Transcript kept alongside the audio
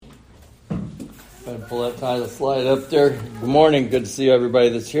Going to pull that title slide up there. Good morning. Good to see everybody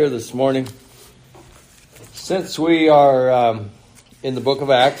that's here this morning. Since we are in the book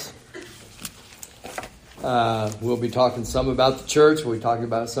of Acts, we'll be talking some about the church. We'll be talking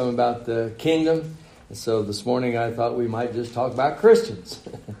about some about the kingdom. And so this morning I thought we might just talk about Christians.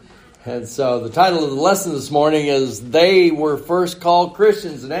 And so the title of the lesson this morning is They Were First Called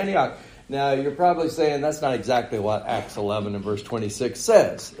Christians in Antioch. Now you're probably saying that's not exactly what Acts 11 and verse 26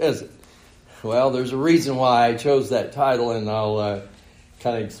 says, is it? Well, there's a reason why I chose that title, and I'll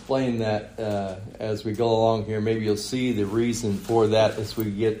kind of explain that as we go along here. Maybe you'll see the reason for that as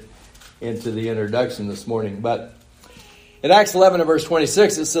we get into the introduction this morning. But in Acts 11 and verse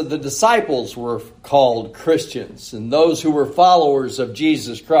 26, it said the disciples were called Christians, and those who were followers of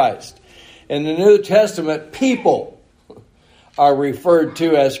Jesus Christ. In the New Testament, people are referred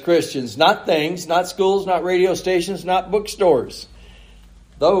to as Christians, not things, not schools, not radio stations, not bookstores.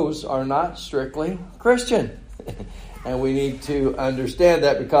 Those are not strictly Christian. And we need to understand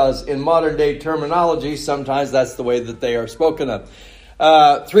that because in modern day terminology, sometimes that's the way that they are spoken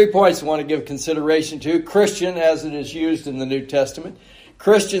of. 3 points I want to give consideration to. Christian as it is used in the New Testament.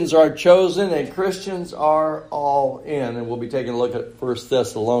 Christians are chosen and Christians are all in. And we'll be taking a look at 1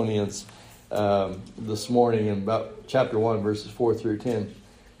 Thessalonians this morning in about chapter 1, verses 4 through 10.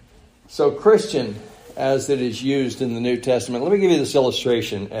 So Christian as it is used in the New Testament. Let me give you this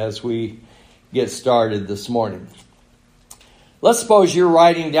illustration as we get started this morning. Let's suppose you're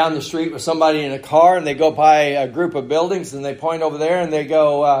riding down the street with somebody in a car and they go by a group of buildings and they point over there and they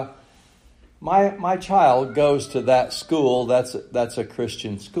go, my child goes to that school. That's a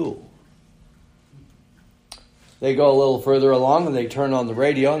Christian school. They go a little further along and they turn on the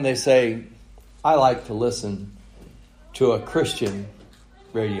radio and they say, I like to listen to a Christian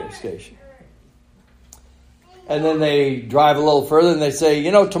radio station. And then they drive a little further and they say,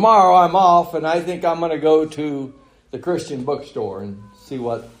 tomorrow I'm off and I think I'm going to go to the Christian bookstore and see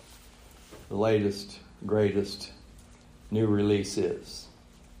what the latest, greatest new release is.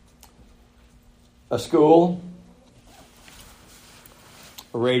 A school,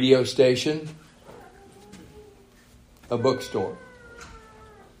 a radio station, a bookstore.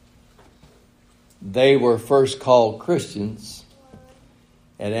 They were first called Christians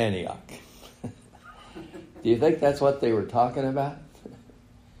at Antioch. Do you think that's what they were talking about?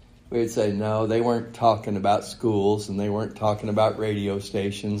 We would say, no, they weren't talking about schools, and they weren't talking about radio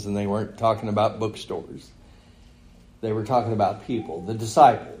stations, and they weren't talking about bookstores. They were talking about people. The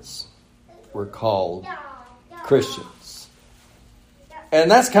disciples were called Christians.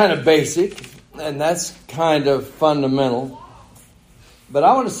 And that's kind of basic, and that's kind of fundamental. But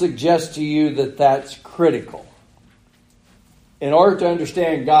I want to suggest to you that that's critical. In order to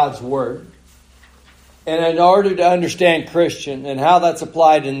understand God's Word, and in order to understand Christian and how that's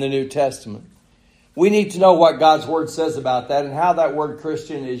applied in the New Testament, we need to know what God's Word says about that and how that word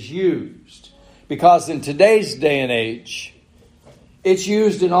Christian is used. Because in today's day and age, it's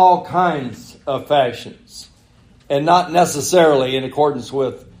used in all kinds of fashions and not necessarily in accordance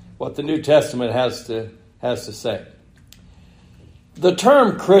with what the New Testament has to say. The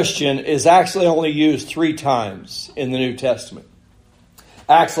term Christian is actually only used 3 times in the New Testament.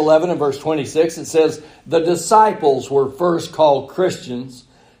 Acts 11 and verse 26, it says, the disciples were first called Christians,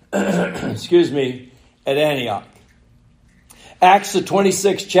 at Antioch. Acts the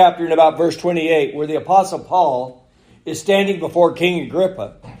 26th chapter and about verse 28, where the Apostle Paul is standing before King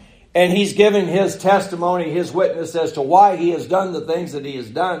Agrippa, and he's giving his testimony, his witness as to why he has done the things that he has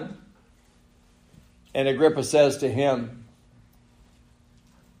done. And Agrippa says to him,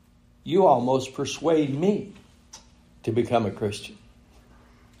 you almost persuade me to become a Christian.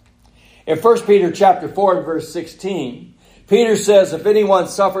 In 1 Peter chapter 4 and verse 16, Peter says, if anyone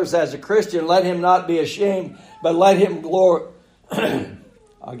suffers as a Christian, let him not be ashamed, but let him glory.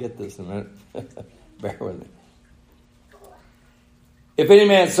 I'll get this in a minute. Bear with me. If any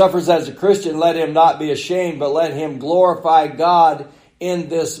man suffers as a Christian, let him not be ashamed, but let him glorify God in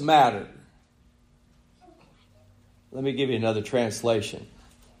this matter. Let me give you another translation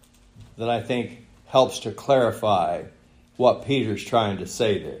that I think helps to clarify what Peter's trying to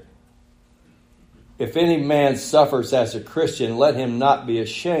say there. If any man suffers as a Christian, let him not be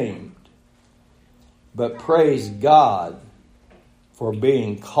ashamed, but praise God for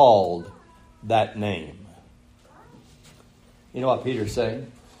being called that name. You know what Peter's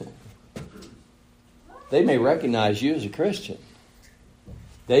saying? They may recognize you as a Christian.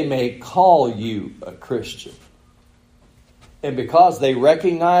 They may call you a Christian. And because they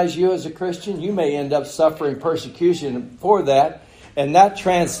recognize you as a Christian, you may end up suffering persecution for that. And that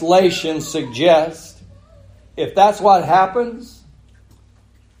translation suggests, if that's what happens,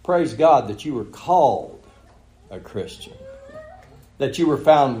 Praise God that you were called a Christian, that you were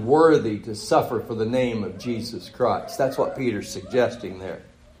found worthy to suffer for the name of Jesus Christ. That's what Peter's suggesting there.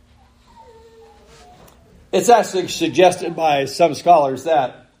 It's actually suggested by some scholars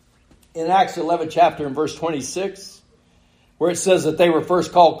that in Acts 11 chapter and verse 26, where it says that they were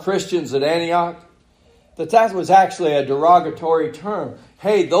first called Christians at Antioch, that was actually a derogatory term.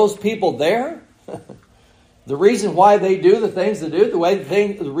 Hey, those people there, the reason why they do the things they do,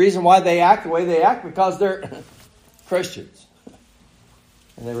 the reason why they act the way they act, because they're Christians.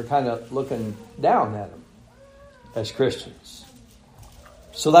 And they were kind of looking down at them as Christians.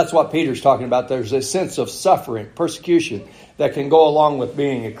 So that's what Peter's talking about. There's a sense of suffering, persecution that can go along with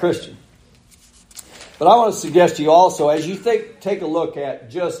being a Christian. But I want to suggest to you also, as you take a look at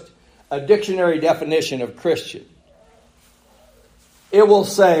just a dictionary definition of Christian, it will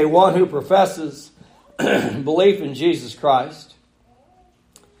say one who professes belief in Jesus Christ,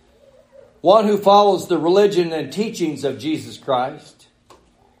 one who follows the religion and teachings of Jesus Christ,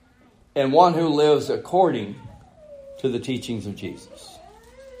 and one who lives according to the teachings of Jesus.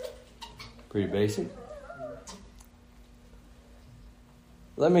 Pretty basic.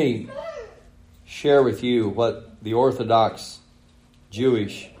 Let me share with you what the Orthodox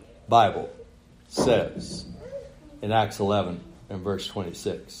Jewish Bible says in Acts 11 and verse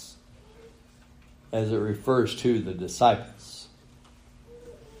 26 as it refers to the disciples.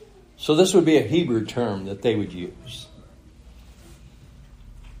 So this would be a Hebrew term that they would use.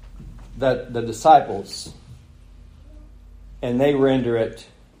 That the disciples, and they render it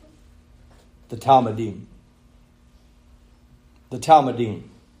the Talmudim. The Talmudim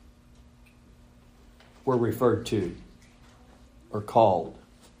were referred to or called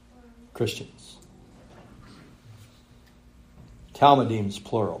Christians. Talmudim's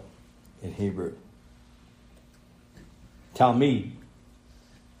plural in Hebrew. Talmud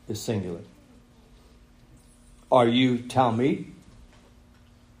is singular. Are you Talmud?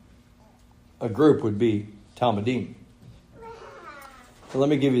 A group would be Talmudim. So let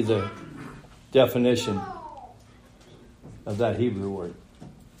me give you the definition of that Hebrew word.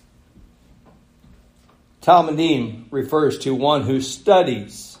 Talmudim refers to one who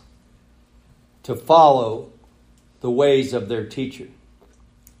studies to follow the ways of their teacher.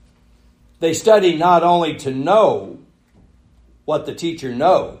 They study not only to know what the teacher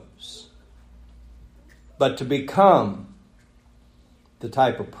knows, but to become the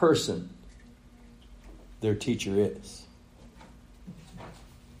type of person their teacher is.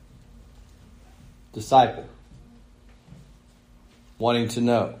 Disciple. Wanting to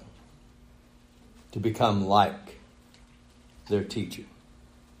know. To become like their teacher.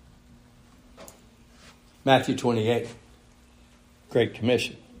 Matthew 28. Great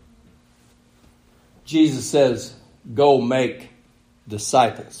Commission. Jesus says, go make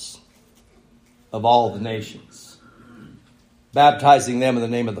disciples of all the nations, baptizing them in the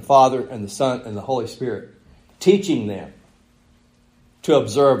name of the Father and the Son and the Holy Spirit, teaching them to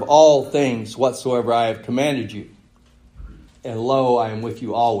observe all things whatsoever I have commanded you. And lo, I am with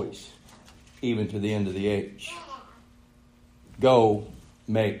you always, even to the end of the age. Go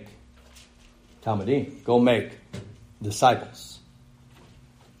make Talmudim. Go make disciples.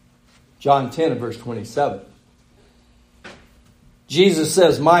 John 10 and verse 27. Jesus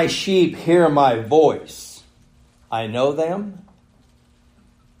says, my sheep hear my voice. I know them,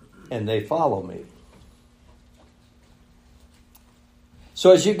 and they follow me.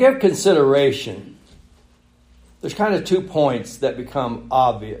 So as you give consideration, there's kind of 2 points that become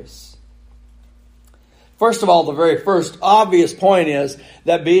obvious. First of all, the very first obvious point is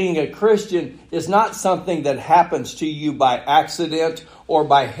that being a Christian is not something that happens to you by accident or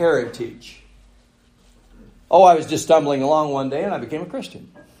by heritage. Oh, I was just stumbling along one day and I became a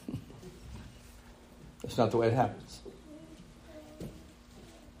Christian. That's not the way it happens.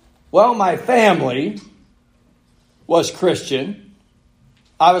 Well, my family was Christian.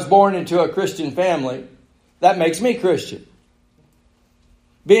 I was born into a Christian family. That makes me Christian.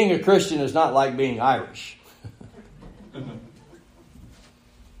 Being a Christian is not like being Irish.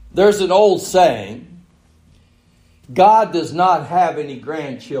 There's an old saying, God does not have any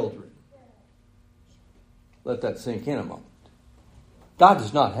grandchildren. Let that sink in a moment. God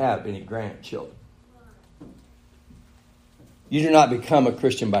does not have any grandchildren. You do not become a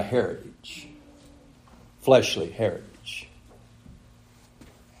Christian by heritage, fleshly heritage.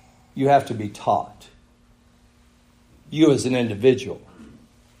 You have to be taught. You as an individual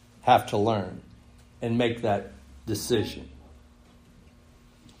have to learn and make that decision.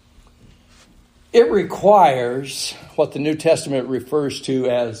 It requires what the New Testament refers to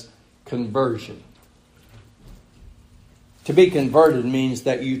as conversion. To be converted means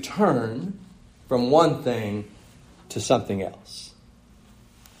that you turn from one thing to something else.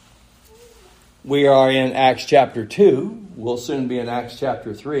 We are in Acts chapter 2. We'll soon be in Acts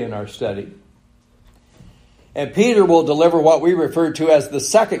chapter 3 in our study. And Peter will deliver what we refer to as the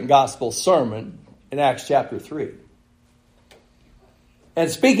second gospel sermon in Acts chapter 3. And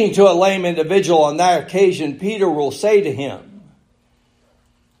speaking to a lame individual on that occasion, Peter will say to him,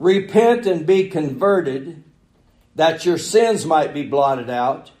 "Repent and be converted, that your sins might be blotted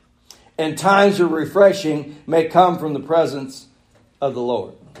out, and times of refreshing may come from the presence of the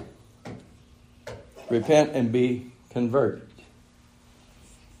Lord." Repent and be converted.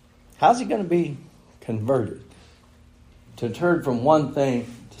 How's he going to be converted? To turn from one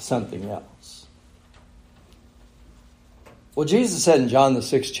thing to something else. Well, Jesus said in John the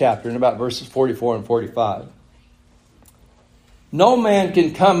 6th chapter, in about verses 44 and 45, "No man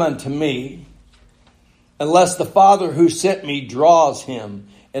can come unto me unless the Father who sent me draws him,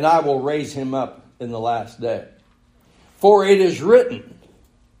 and I will raise him up in the last day. For it is written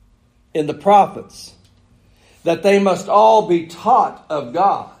in the prophets that they must all be taught of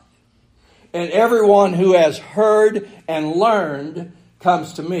God. And everyone who has heard and learned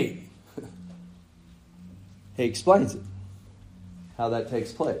comes to me." He explains it, how that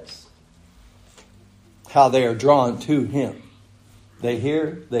takes place, how they are drawn to him. They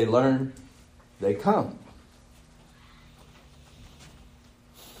hear, they learn, they come.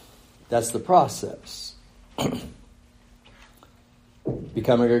 That's the process.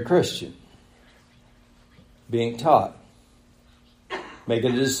 Becoming a Christian. Being taught.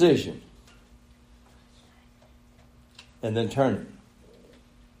 Making a decision. And then turning.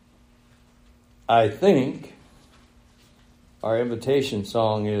 I think our invitation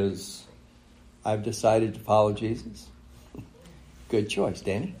song is, "I've decided to follow Jesus." Good choice,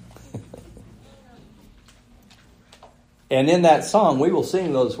 Danny. And in that song, we will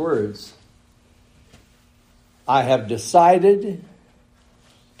sing those words. I have decided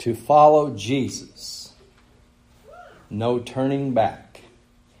to follow Jesus. No turning back.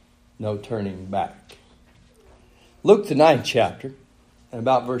 No turning back. Luke the 9th chapter, and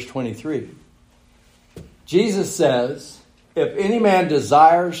about verse 23. Jesus says, "If any man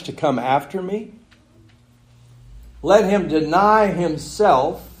desires to come after me, let him deny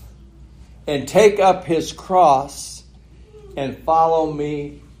himself and take up his cross and follow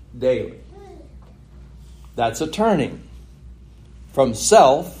me daily." That's a turning from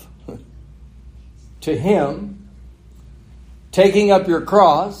self to him, taking up your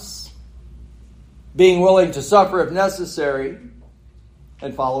cross, being willing to suffer if necessary,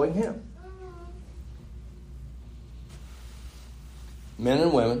 and following him. Men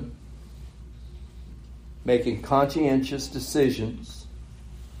and women making conscientious decisions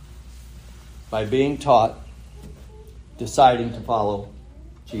by being taught, deciding to follow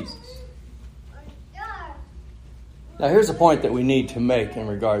Jesus. Now here's a point that we need to make in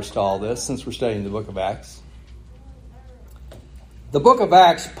regards to all this, since we're studying the book of Acts. The book of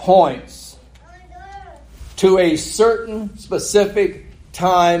Acts points to a certain specific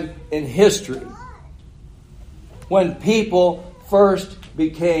time in history when people first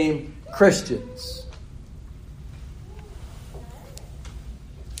became Christians.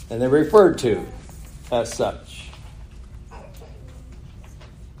 And they're referred to as such.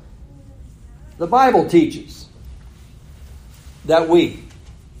 The Bible teaches that we,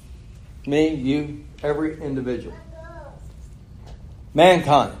 me, you, every individual,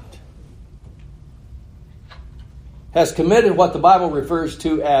 mankind, has committed what the Bible refers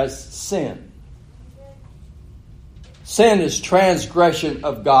to as sin. Sin is transgression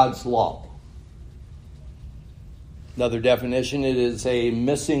of God's law. Another definition, it is a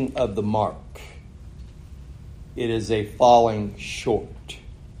missing of the mark. It is a falling short.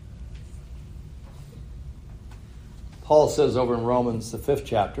 Paul says over in Romans, the 5th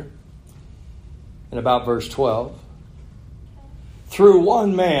chapter, and about verse 12, through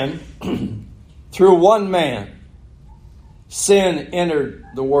one man, sin entered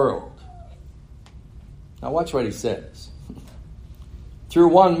the world. Now watch what he says. Through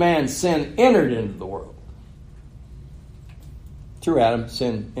one man, sin entered into the world. Through Adam,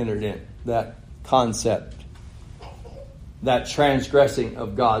 sin entered in. That concept, that transgressing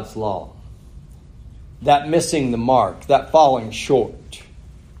of God's law, that missing the mark, that falling short.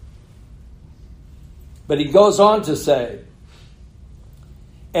 But he goes on to say,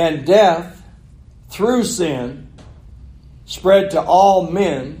 and death through sin spread to all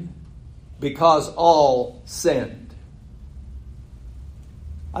men because all sinned.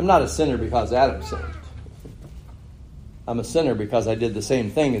 I'm not a sinner because Adam sinned. I'm a sinner because I did the same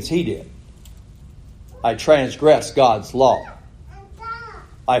thing as he did. I transgress God's law.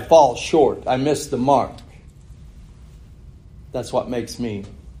 I fall short. I miss the mark. That's what makes me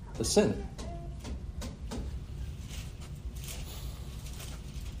a sinner.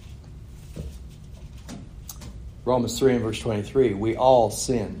 Romans 3 and verse 23, we all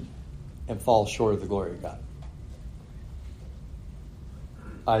sin and fall short of the glory of God.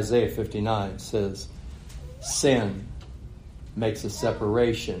 Isaiah 59 says, sin makes a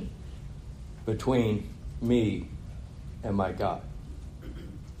separation between me and my God.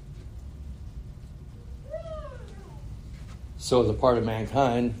 So as a part of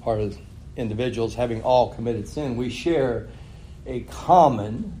mankind, part of individuals having all committed sin, we share a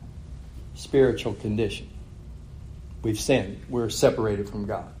common spiritual condition. We've sinned. We're separated from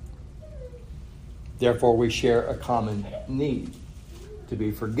God. Therefore, we share a common need to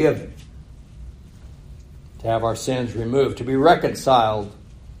be forgiven, to have our sins removed, to be reconciled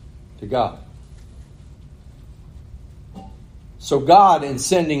to God. So God, in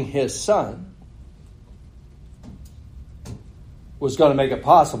sending His Son, was going to make it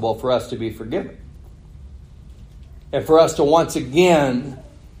possible for us to be forgiven. And for us to once again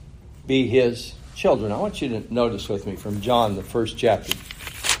be His children. I want you to notice with me from John, the first chapter.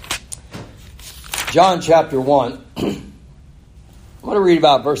 John chapter 1. I'm going to read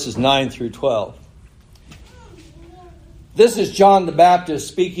about verses 9 through 12. This is John the Baptist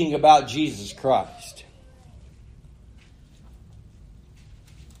speaking about Jesus Christ.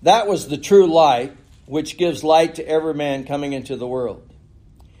 That was the true light, which gives light to every man coming into the world.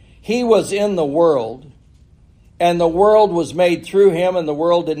 He was in the world, and the world was made through him, and the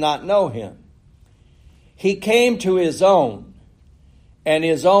world did not know him. He came to his own, and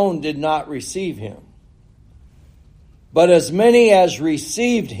his own did not receive him. But as many as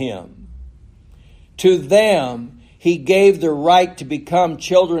received him, to them he gave the right to become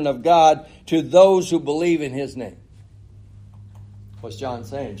children of God, to those who believe in his name. What's John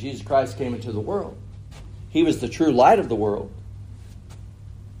saying? Jesus Christ came into the world. He was the true light of the world.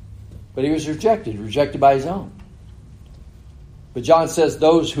 But he was rejected by his own. But John says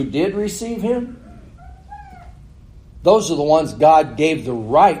those who did receive him, those are the ones God gave the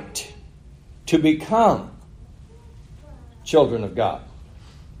right to become children of God.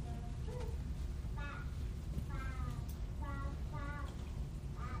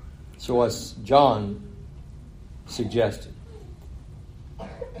 So what's John suggested?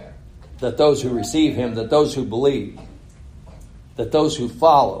 That those who receive him, that those who believe, that those who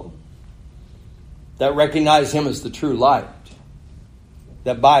follow, that recognize him as the true light,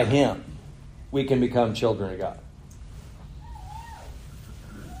 that by him we can become children of God.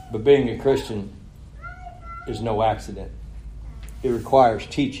 But being a Christian is no accident. It requires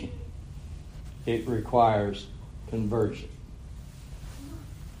teaching. It requires conversion.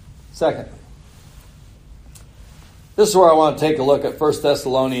 Secondly, this is where I want to take a look at 1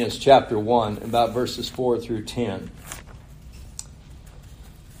 Thessalonians chapter 1, about verses 4 through 10.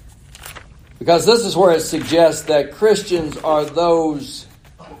 Because this is where it suggests that Christians are those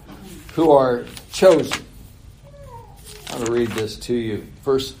who are chosen. I'm going to read this to you.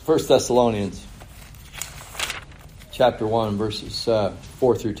 1 Thessalonians chapter 1, verses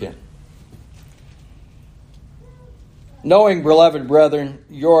 4 through 10. Knowing, beloved brethren,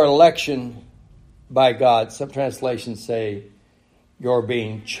 your election by God. Some translations say you're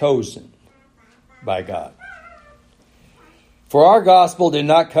being chosen by God. For our gospel did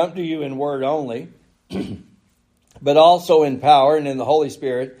not come to you in word only, but also in power and in the Holy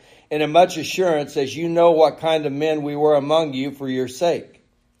Spirit, and in much assurance, as you know what kind of men we were among you for your sake.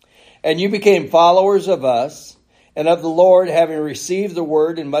 And you became followers of us and of the Lord, having received the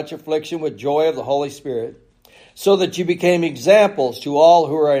word in much affliction with joy of the Holy Spirit, so that you became examples to all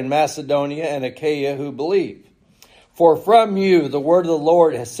who are in Macedonia and Achaia who believe. For from you the word of the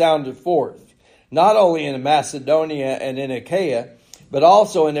Lord has sounded forth, not only in Macedonia and in Achaia, but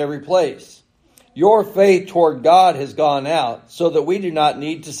also in every place. Your faith toward God has gone out, so that we do not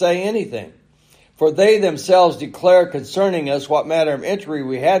need to say anything. For they themselves declare concerning us what manner of entry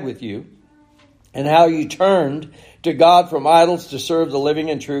we had with you, and how you turned to God from idols to serve the living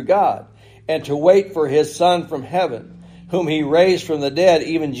and true God, and to wait for his Son from heaven, whom he raised from the dead,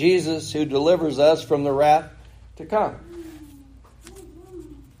 even Jesus, who delivers us from the wrath to come.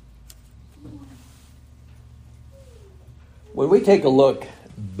 When we take a look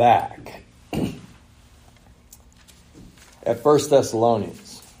back at 1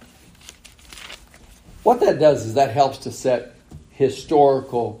 Thessalonians, what that does is that helps to set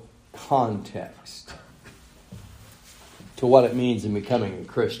historical context to what it means in becoming a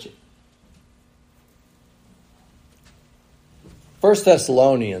Christian. 1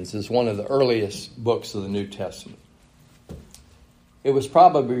 Thessalonians is one of the earliest books of the New Testament. It was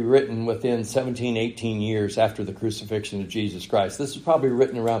probably written within 17, 18 years after the crucifixion of Jesus Christ. This was probably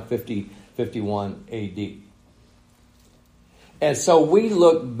written around 50, 51 AD. And so we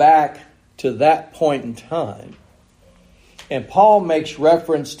look back to that point in time, and Paul makes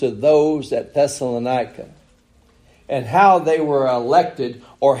reference to those at Thessalonica and how they were elected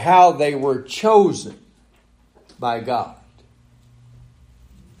or how they were chosen by God.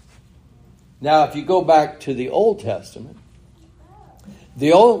 Now, if you go back to the Old Testament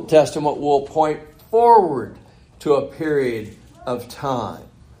will point forward to a period of time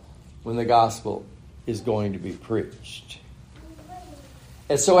when the gospel is going to be preached.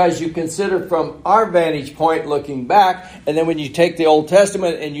 And so as you consider from our vantage point looking back, and then when you take the Old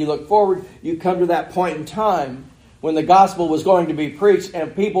Testament and you look forward, you come to that point in time when the gospel was going to be preached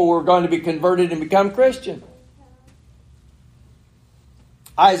and people were going to be converted and become Christian.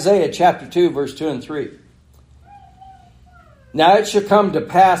 Isaiah chapter 2, verse 2 and 3. Now it shall come to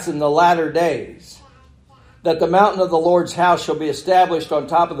pass in the latter days that the mountain of the Lord's house shall be established on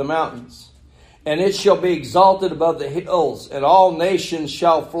top of the mountains, and it shall be exalted above the hills, and all nations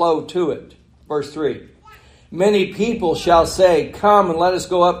shall flow to it. Verse 3. Many people shall say, come and let us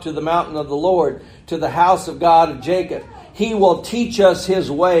go up to the mountain of the Lord, to the house of God of Jacob. He will teach us his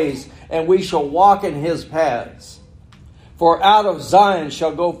ways, and we shall walk in his paths. For out of Zion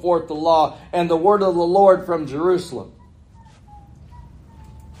shall go forth the law, and the word of the Lord from Jerusalem.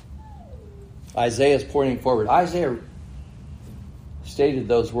 Isaiah is pointing forward. Isaiah stated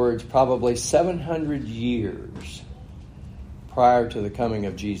those words probably 700 years prior to the coming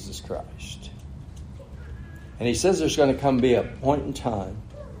of Jesus Christ. And he says there's going to come be a point in time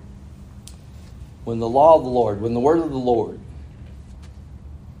when the law of the Lord, when the word of the Lord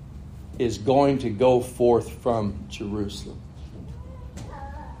is going to go forth from Jerusalem.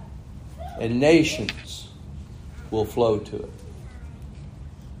 And nations will flow to it.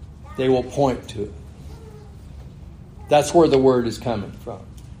 They will point to it. That's where the word is coming from.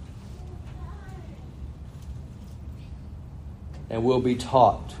 And we'll be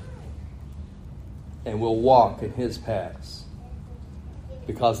taught. And we'll walk in his paths.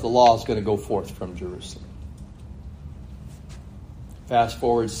 Because the law is going to go forth from Jerusalem. Fast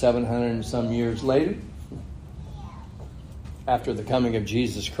forward 700 and some years later, after the coming of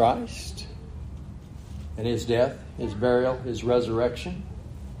Jesus Christ and his death, his burial, his resurrection.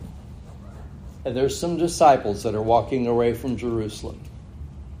 And there's some disciples that are walking away from Jerusalem,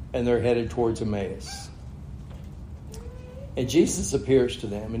 and they're headed towards Emmaus. And Jesus appears to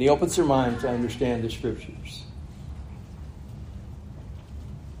them, and he opens their mind to understand the scriptures.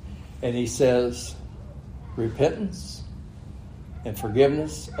 And he says, repentance and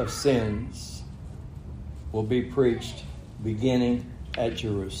forgiveness of sins will be preached beginning at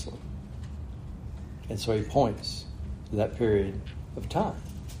Jerusalem. And so he points to that period of time.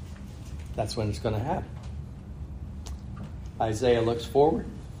 That's when it's going to happen. Isaiah looks forward.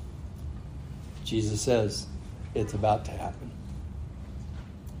 Jesus says it's about to happen.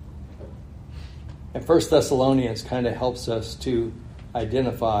 And 1 Thessalonians kind of helps us to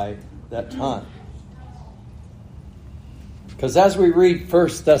identify that time. Because as we read 1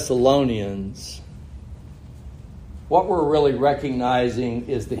 Thessalonians, what we're really recognizing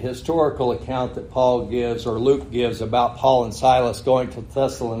is the historical account that Paul gives, or Luke gives, about Paul and Silas going to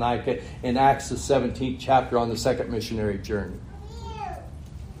Thessalonica in Acts the 17th chapter on the second missionary journey.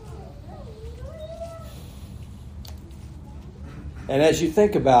 And as you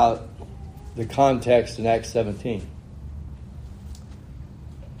think about the context in Acts 17,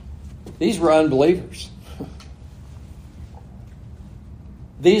 these were unbelievers.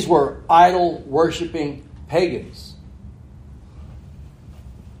 These were idol-worshiping pagans.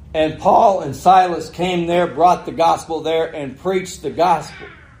 And Paul and Silas came there, brought the gospel there, and preached the gospel.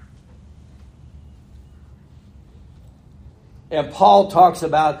 And Paul talks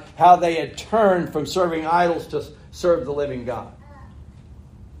about how they had turned from serving idols to serve the living God.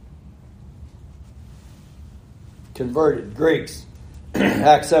 Converted Greeks.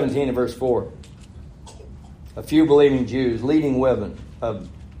 Acts 17 and verse 4. A few believing Jews, leading women of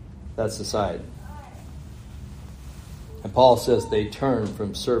that society. And Paul says they turned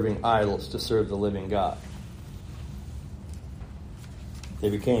from serving idols to serve the living God.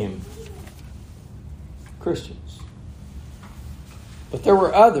 They became Christians. But there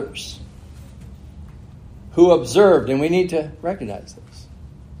were others who observed, and we need to recognize this.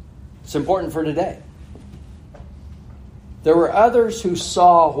 It's important for today. There were others who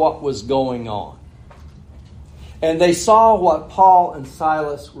saw what was going on. And they saw what Paul and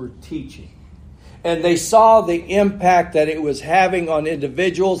Silas were teaching. And they saw the impact that it was having on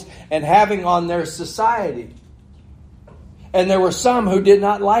individuals and having on their society. And there were some who did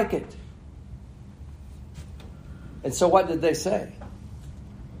not like it. And so what did they say?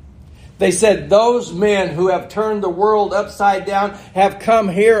 They said, those men who have turned the world upside down have come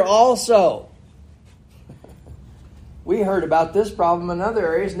here also. We heard about this problem in other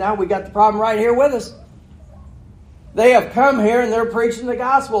areas. Now we got the problem right here with us. They have come here and they're preaching the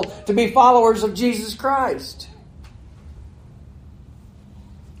gospel to be followers of Jesus Christ.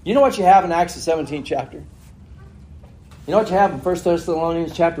 You know what you have in Acts the 17th chapter? You know what you have in 1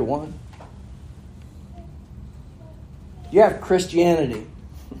 Thessalonians chapter 1? You have Christianity.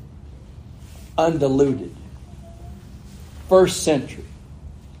 Undiluted. First century.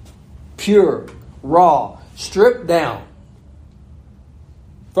 Pure. Raw. Stripped down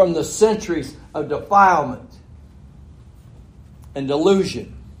from the centuries of defilement and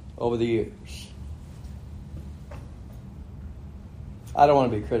delusion over the years. I don't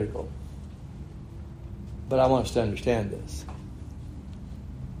want to be critical, but I want us to understand this.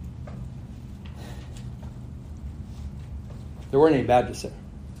 There weren't any Baptists there.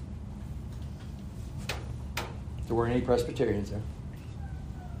 There weren't any Presbyterians there.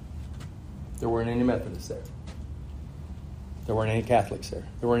 There weren't any Methodists there. There weren't any Catholics there.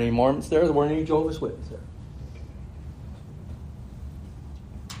 There weren't any Mormons there. There weren't any Jehovah's Witnesses there.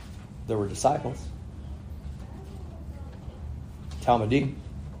 There were disciples. Talmudim.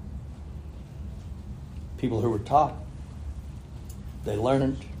 People who were taught. They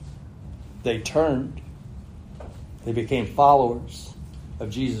learned. They turned. They became followers of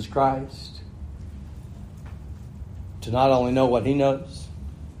Jesus Christ. To not only know what He knows,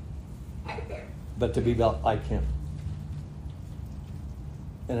 but to be like Him.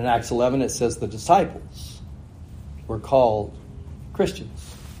 And in Acts 11 it says the disciples were called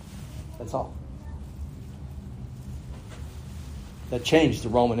Christians. That's all. That changed the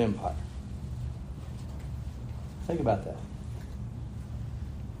Roman Empire. Think about that.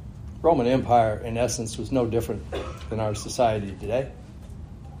 Roman Empire, in essence, was no different than our society today.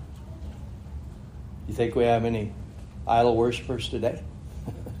 You think we have any idol worshipers today?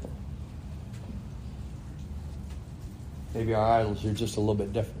 Maybe our idols are just a little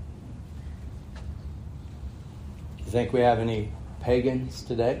bit different. You think we have any pagans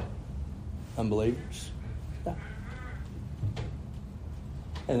today? Unbelievers? No.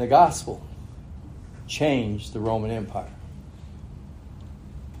 And the gospel changed the Roman Empire.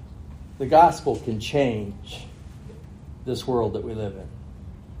 The gospel can change this world that we live in.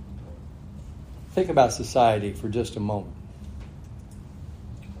 Think about society for just a moment.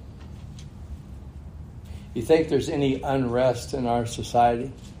 You think there's any unrest in our society?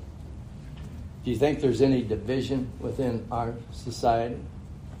 Do you think there's any division within our society?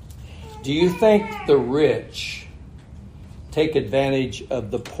 Do you think the rich take advantage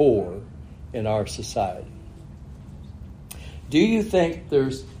of the poor in our society? Do you think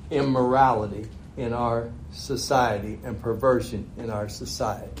there's immorality in our society and perversion in our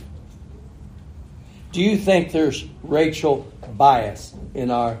society? Do you think there's racial bias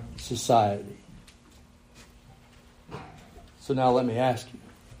in our society? So now let me ask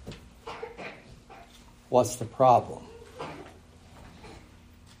you, what's the problem?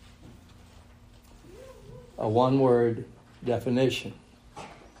 A one-word definition.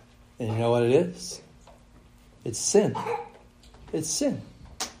 And you know what it is? It's sin. It's sin.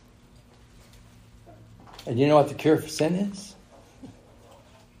 And you know what the cure for sin is?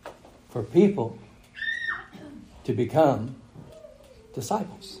 For people to become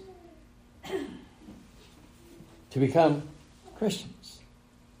disciples. To become Christians.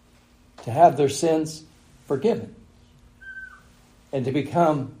 To have their sins forgiven. And to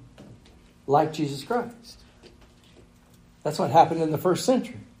become like Jesus Christ. That's what happened in the first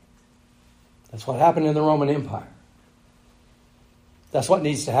century. That's what happened in the Roman Empire. That's what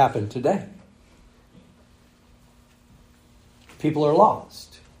needs to happen today. People are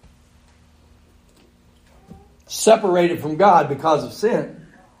lost. Separated from God because of sin.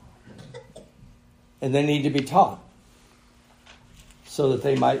 And they need to be taught. So that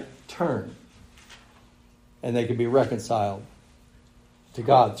they might turn. And they can be reconciled to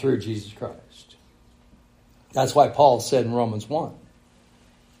God through Jesus Christ. That's why Paul said in Romans 1,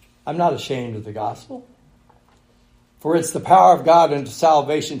 I'm not ashamed of the gospel. For it's the power of God unto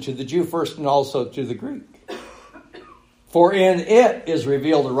salvation to the Jew first and also to the Greek. For in it is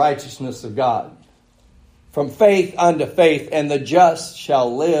revealed the righteousness of God. From faith unto faith, and the just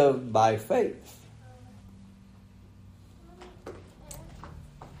shall live by faith.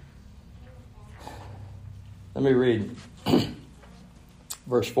 Let me read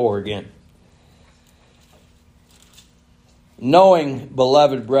verse 4 again. Knowing,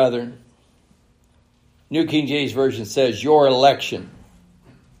 beloved brethren, New King James Version says, your election.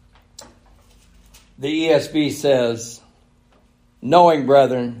 The ESV says, knowing,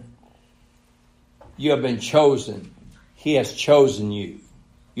 brethren, you have been chosen. He has chosen you.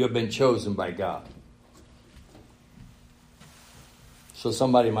 You have been chosen by God. So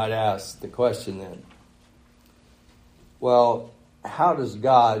somebody might ask the question then, well, how does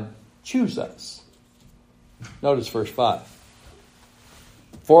God choose us? Notice verse 5.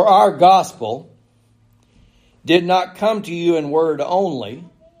 For our gospel did not come to you in word only,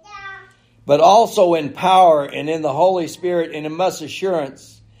 but also in power and in the Holy Spirit and in much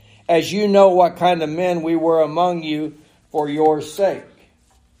assurance, as you know what kind of men we were among you for your sake.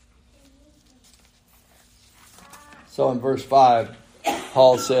 So in verse 5,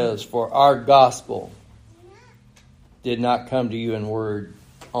 Paul says, for our gospel did not come to you in word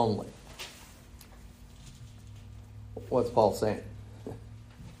only. What's Paul saying?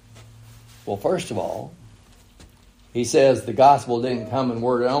 Well, first of all, he says the gospel didn't come in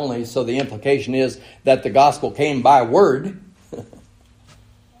word only, so the implication is that the gospel came by word.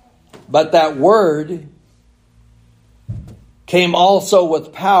 But that word came also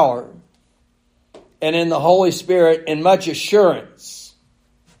with power and in the Holy Spirit in much assurance.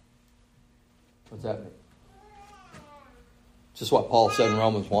 What's that mean? Just what Paul said in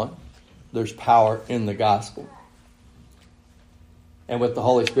Romans 1. There's power in the gospel. And with the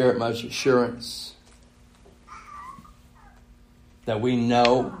Holy Spirit, much assurance that we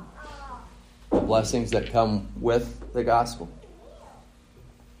know the blessings that come with the gospel.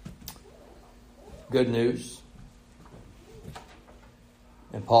 Good news.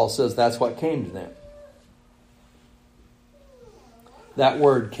 And Paul says that's what came to them. That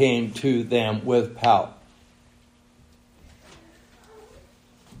word came to them with power.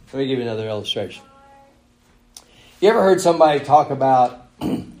 Let me give you another illustration. You ever heard somebody talk about,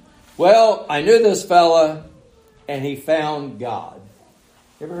 well, I knew this fella and he found God.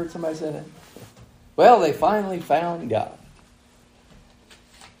 You ever heard somebody say that? Well, they finally found God.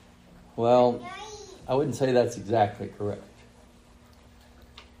 Well, I wouldn't say that's exactly correct.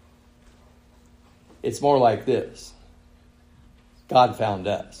 It's more like this. God found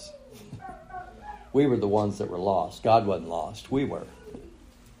us. We were the ones that were lost. God wasn't lost. We were.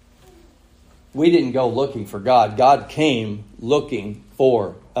 We didn't go looking for God. God came looking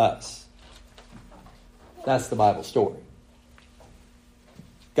for us. That's the Bible story.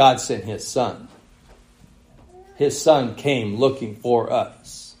 God sent His Son. His Son came looking for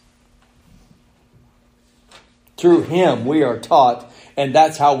us. Through Him we are taught, and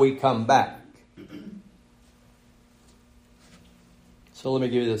that's how we come back. So let me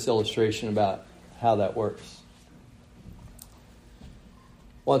give you this illustration about how that works.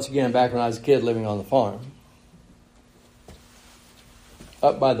 Once again, back when I was a kid living on the farm,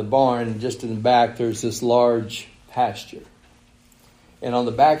 up by the barn, just in the back, there's this large pasture. And on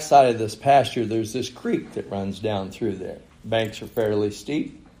the back side of this pasture, there's this creek that runs down through there. Banks are fairly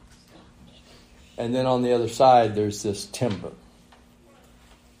steep. And then on the other side, there's this timber,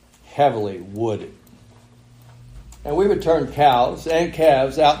 heavily wooded. And we would turn cows and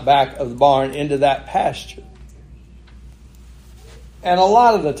calves out back of the barn into that pasture. And a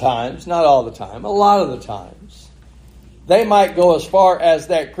lot of the times, not all the time, a lot of the times, they might go as far as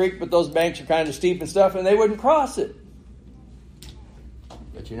that creek, but those banks are kind of steep and stuff, and they wouldn't cross it.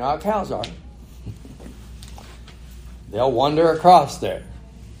 But you know how cows are. They'll wander across there.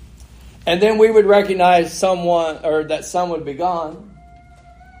 And then we would recognize someone, or that some would be gone.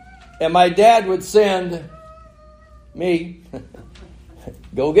 And my dad would send me,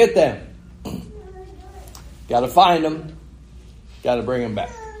 go get them. Got to find them. Got to bring them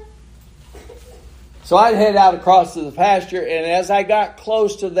back. So I'd head out across to the pasture, and as I got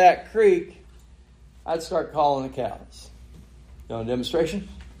close to that creek, I'd start calling the cows. You want a demonstration?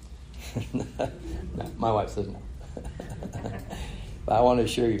 No, my wife says no. But I want to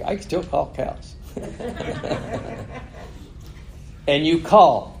assure you, I can still call cows. And you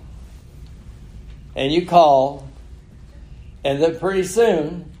call. And you call. And then pretty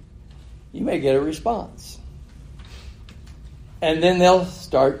soon, you may get a response. And then they'll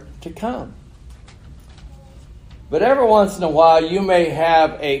start to come. But every once in a while, you may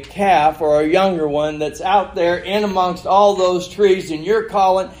have a calf or a younger one that's out there in amongst all those trees, and you're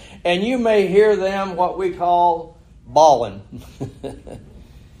calling, and you may hear them what we call bawling.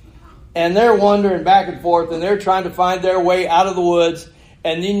 And they're wandering back and forth, and they're trying to find their way out of the woods,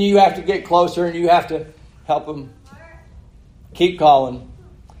 and then you have to get closer, and you have to help them keep calling.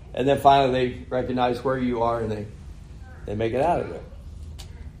 And then finally they recognize where you are, and they make it out of there.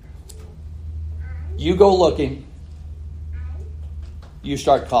 You go looking. you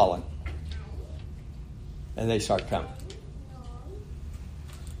start calling. And they start coming.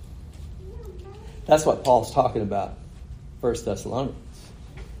 That's what Paul's talking about, 1 Thessalonians.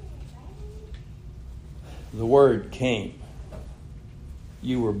 The word came.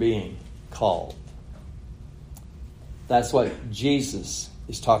 You were being called. That's what Jesus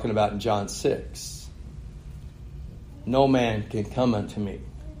is talking about in John 6. No man can come unto me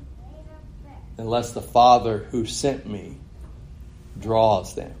unless the Father who sent me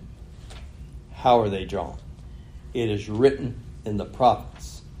draws them. How are they drawn? It is written in the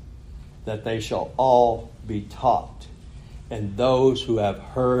prophets that they shall all be taught, and those who have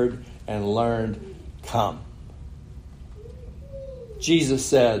heard and learned come. Jesus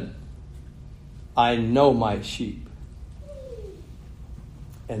said, I know my sheep,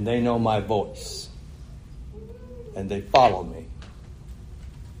 and they know my voice, and they follow me.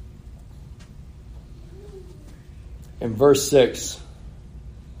 In verse 6,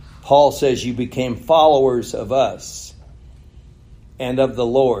 Paul says, you became followers of us and of the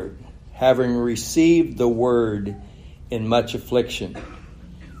Lord, having received the word in much affliction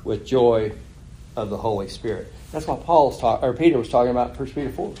with joy of the Holy Spirit. That's what Peter was talking about in 1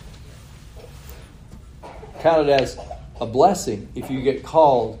 Peter 4. Counted as a blessing if you get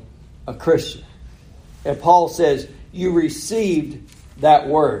called a Christian. And Paul says, you received that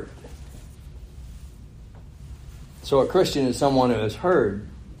word. So a Christian is someone who has heard,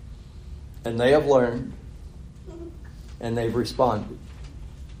 and they have learned, and they've responded.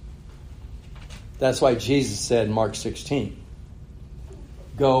 That's why Jesus said in Mark 16,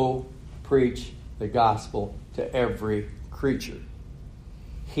 go preach the gospel to every creature.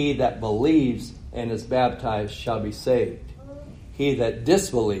 He that believes and is baptized shall be saved. He that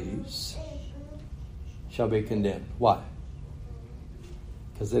disbelieves shall be condemned. Why?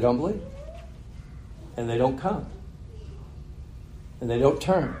 Because they don't believe. And they don't come. And they don't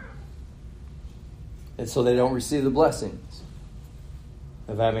turn. And so they don't receive the blessings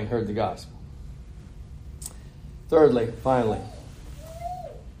of having heard the gospel. Thirdly, finally,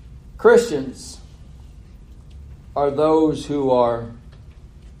 Christians are those who are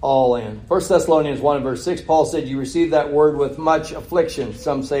all in. 1 Thessalonians 1 and verse 6, Paul said, you received that word with much affliction.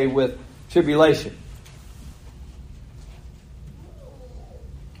 Some say with tribulation.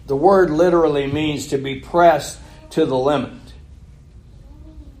 The word literally means to be pressed to the limit.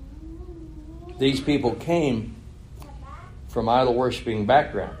 These people came from idol worshiping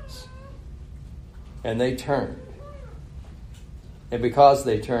backgrounds, and they turned. And because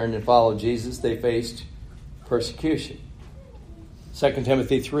they turned and followed Jesus, they faced persecution. 2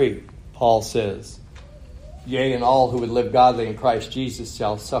 Timothy 3, Paul says, yea, and all who would live godly in Christ Jesus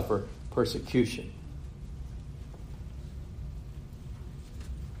shall suffer persecution.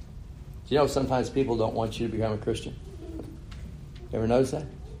 Do you know sometimes people don't want you to become a Christian? You ever notice that?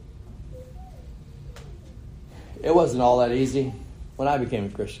 It wasn't all that easy when I became a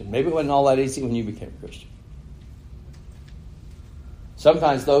Christian. Maybe it wasn't all that easy when you became a Christian.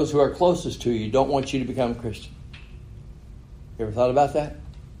 Sometimes those who are closest to you don't want you to become a Christian. You ever thought about that?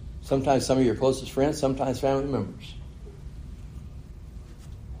 Sometimes some of your closest friends, sometimes family members.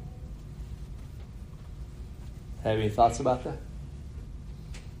 Have any thoughts about that?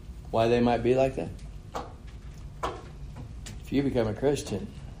 Why they might be like that? If you become a Christian,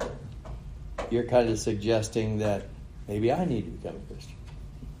 you're kind of suggesting that maybe I need to become a Christian.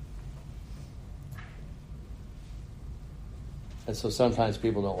 And so sometimes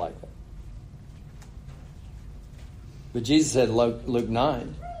people don't like that. But Jesus said, Luke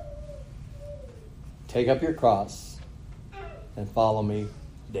 9, take up your cross and follow me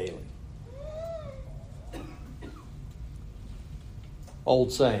daily.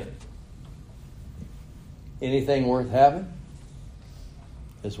 Old saying, anything worth having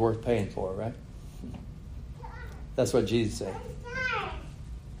is worth paying for, right? That's what Jesus said.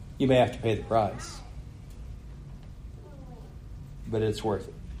 You may have to pay the price, but it's worth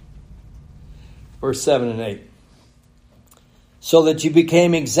it. Verse 7 and 8. So that you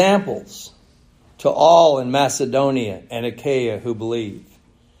became examples to all in Macedonia and Achaia who believe.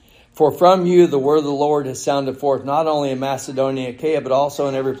 For from you the word of the Lord has sounded forth, not only in Macedonia and Achaia, but also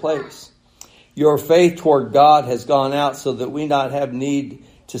in every place. Your faith toward God has gone out so that we not have need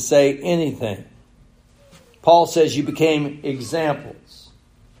to say anything. Paul says you became examples.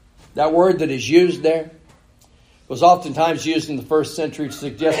 That word that is used there was oftentimes used in the first century to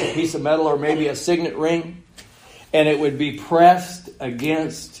suggest a piece of metal or maybe a signet ring. And it would be pressed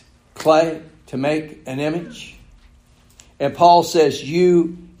against clay to make an image. And Paul says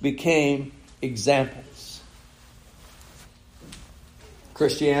you became examples.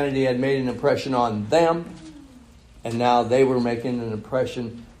 Christianity had made an impression on them, And now they were making an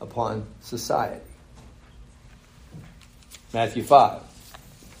impression upon society. Matthew 5,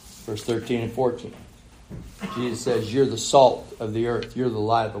 verse 13 and 14. Jesus says, you're the salt of the earth. You're the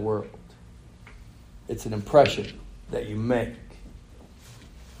light of the world. It's an impression that you make.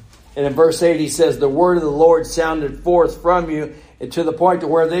 And in verse 8 he says, the word of the Lord sounded forth from you, and to the point to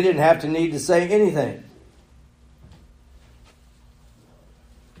where they didn't have to need to say anything.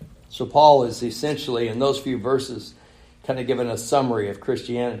 So Paul is essentially, in those few verses, kind of giving a summary of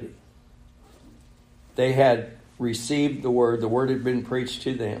Christianity. They had received the word had been preached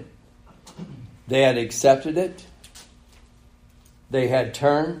to them. They had accepted it. They had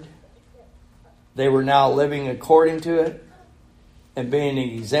turned. They were now living according to it and being an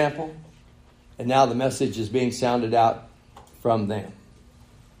example. And now the message is being sounded out from them.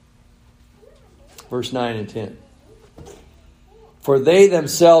 Verse 9 and 10. For they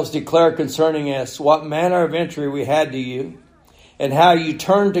themselves declare concerning us what manner of entry we had to you, and how you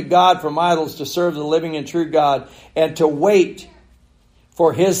turned to God from idols to serve the living and true God, and to wait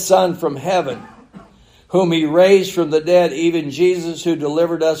for his Son from heaven, whom he raised from the dead, even Jesus, who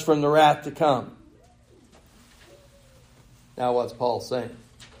delivered us from the wrath to come. Now what's Paul saying?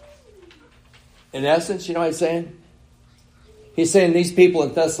 In essence, you know what he's saying? He's saying these people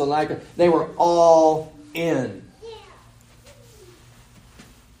in Thessalonica, they were all in.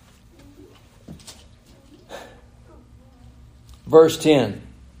 Verse 10.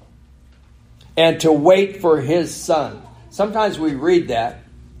 And to wait for his Son. Sometimes we read that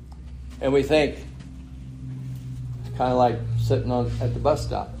and we think, it's kind of like sitting at the bus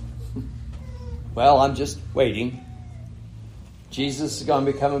stop. Well, I'm just waiting. Jesus is going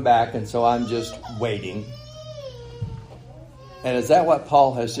to be coming back, and so I'm just waiting. And is that what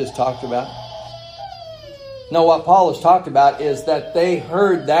Paul has just talked about? No, what Paul has talked about is that they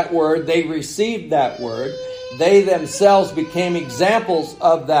heard that word, they received that word, they themselves became examples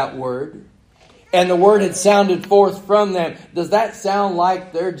of that word, and the word had sounded forth from them. Does that sound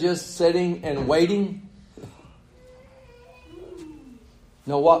like they're just sitting and waiting?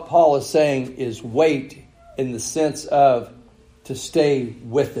 No, what Paul is saying is wait in the sense of to stay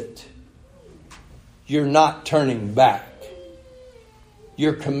with it. You're not turning back.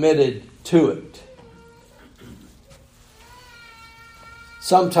 You're committed to it.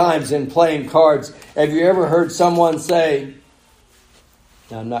 Sometimes in playing cards, have you ever heard someone say,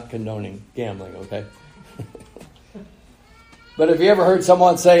 now I'm not condoning gambling, okay? But have you ever heard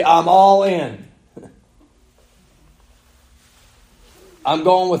someone say, I'm all in. I'm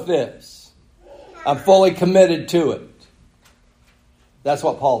going with this. I'm fully committed to it. That's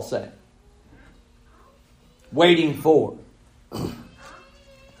what Paul's saying. Waiting for.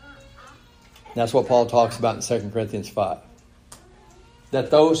 That's what Paul talks about in 2 Corinthians 5.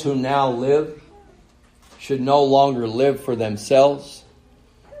 That those who now live should no longer live for themselves,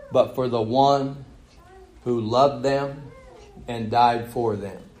 but for the one who loved them and died for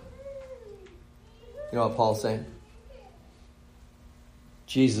them. You know what Paul's saying?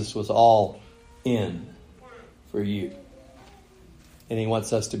 Jesus was all in for you. And he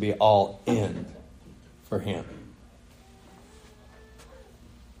wants us to be all in for him.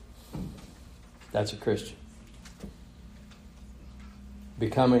 That's a Christian.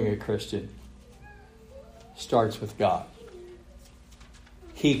 Becoming a Christian starts with God.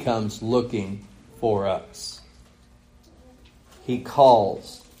 He comes looking for us. He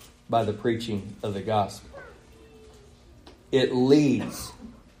calls by the preaching of the gospel. It leads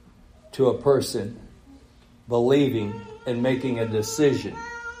to a person believing and making a decision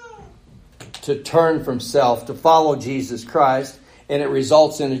to turn from self, to follow Jesus Christ, and it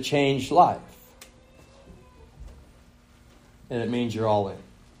results in a changed life. And it means you're all in.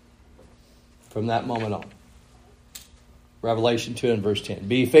 From that moment on. Revelation 2 and verse 10.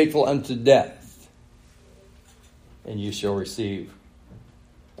 Be faithful unto death, and you shall receive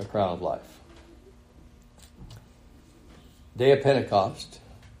a crown of life. Day of Pentecost.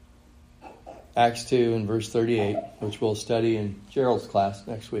 Acts 2 and verse 38, which we'll study in Gerald's class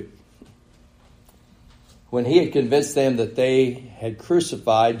next week. When he had convinced them that they had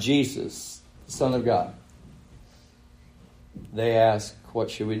crucified Jesus, the Son of God, they asked,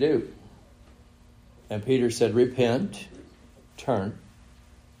 what should we do? And Peter said, repent, turn,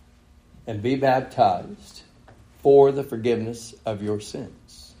 and be baptized for the forgiveness of your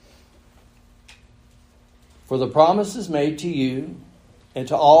sins. For the promise is made to you and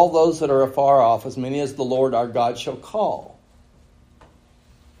to all those that are afar off, as many as the Lord our God shall call.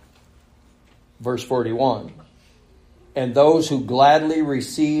 Verse 41. And those who gladly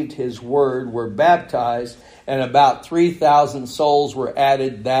received his word were baptized, and about 3,000 souls were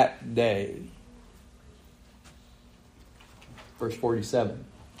added that day. verse 47.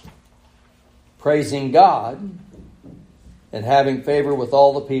 Praising God and having favor with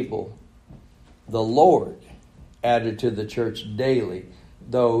all the people, the Lord added to the church daily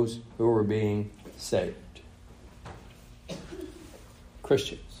those who were being saved.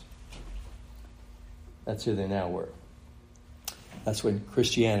 Christians. That's who they now were. That's when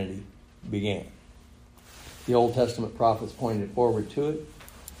Christianity began. The Old Testament prophets pointed forward to it,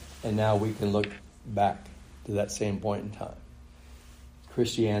 and now we can look back to that same point in time.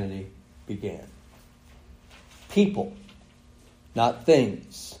 Christianity began. People, not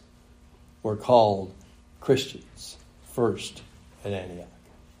things, were called Christians first at Antioch.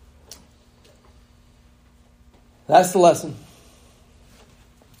 That's the lesson.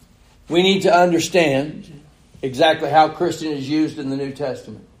 We need to understand exactly how Christian is used in the New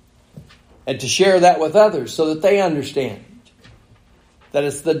Testament and to share that with others so that they understand that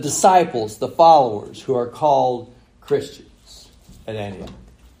it's the disciples, the followers, who are called Christians at Antioch.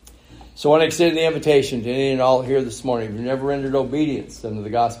 So I want to extend the invitation to any and all here this morning. If you've never rendered obedience unto the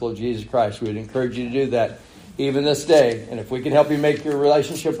gospel of Jesus Christ, we would encourage you to do that even this day. And if we can help you make your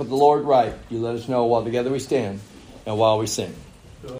relationship with the Lord right, you let us know while together we stand and while we sing.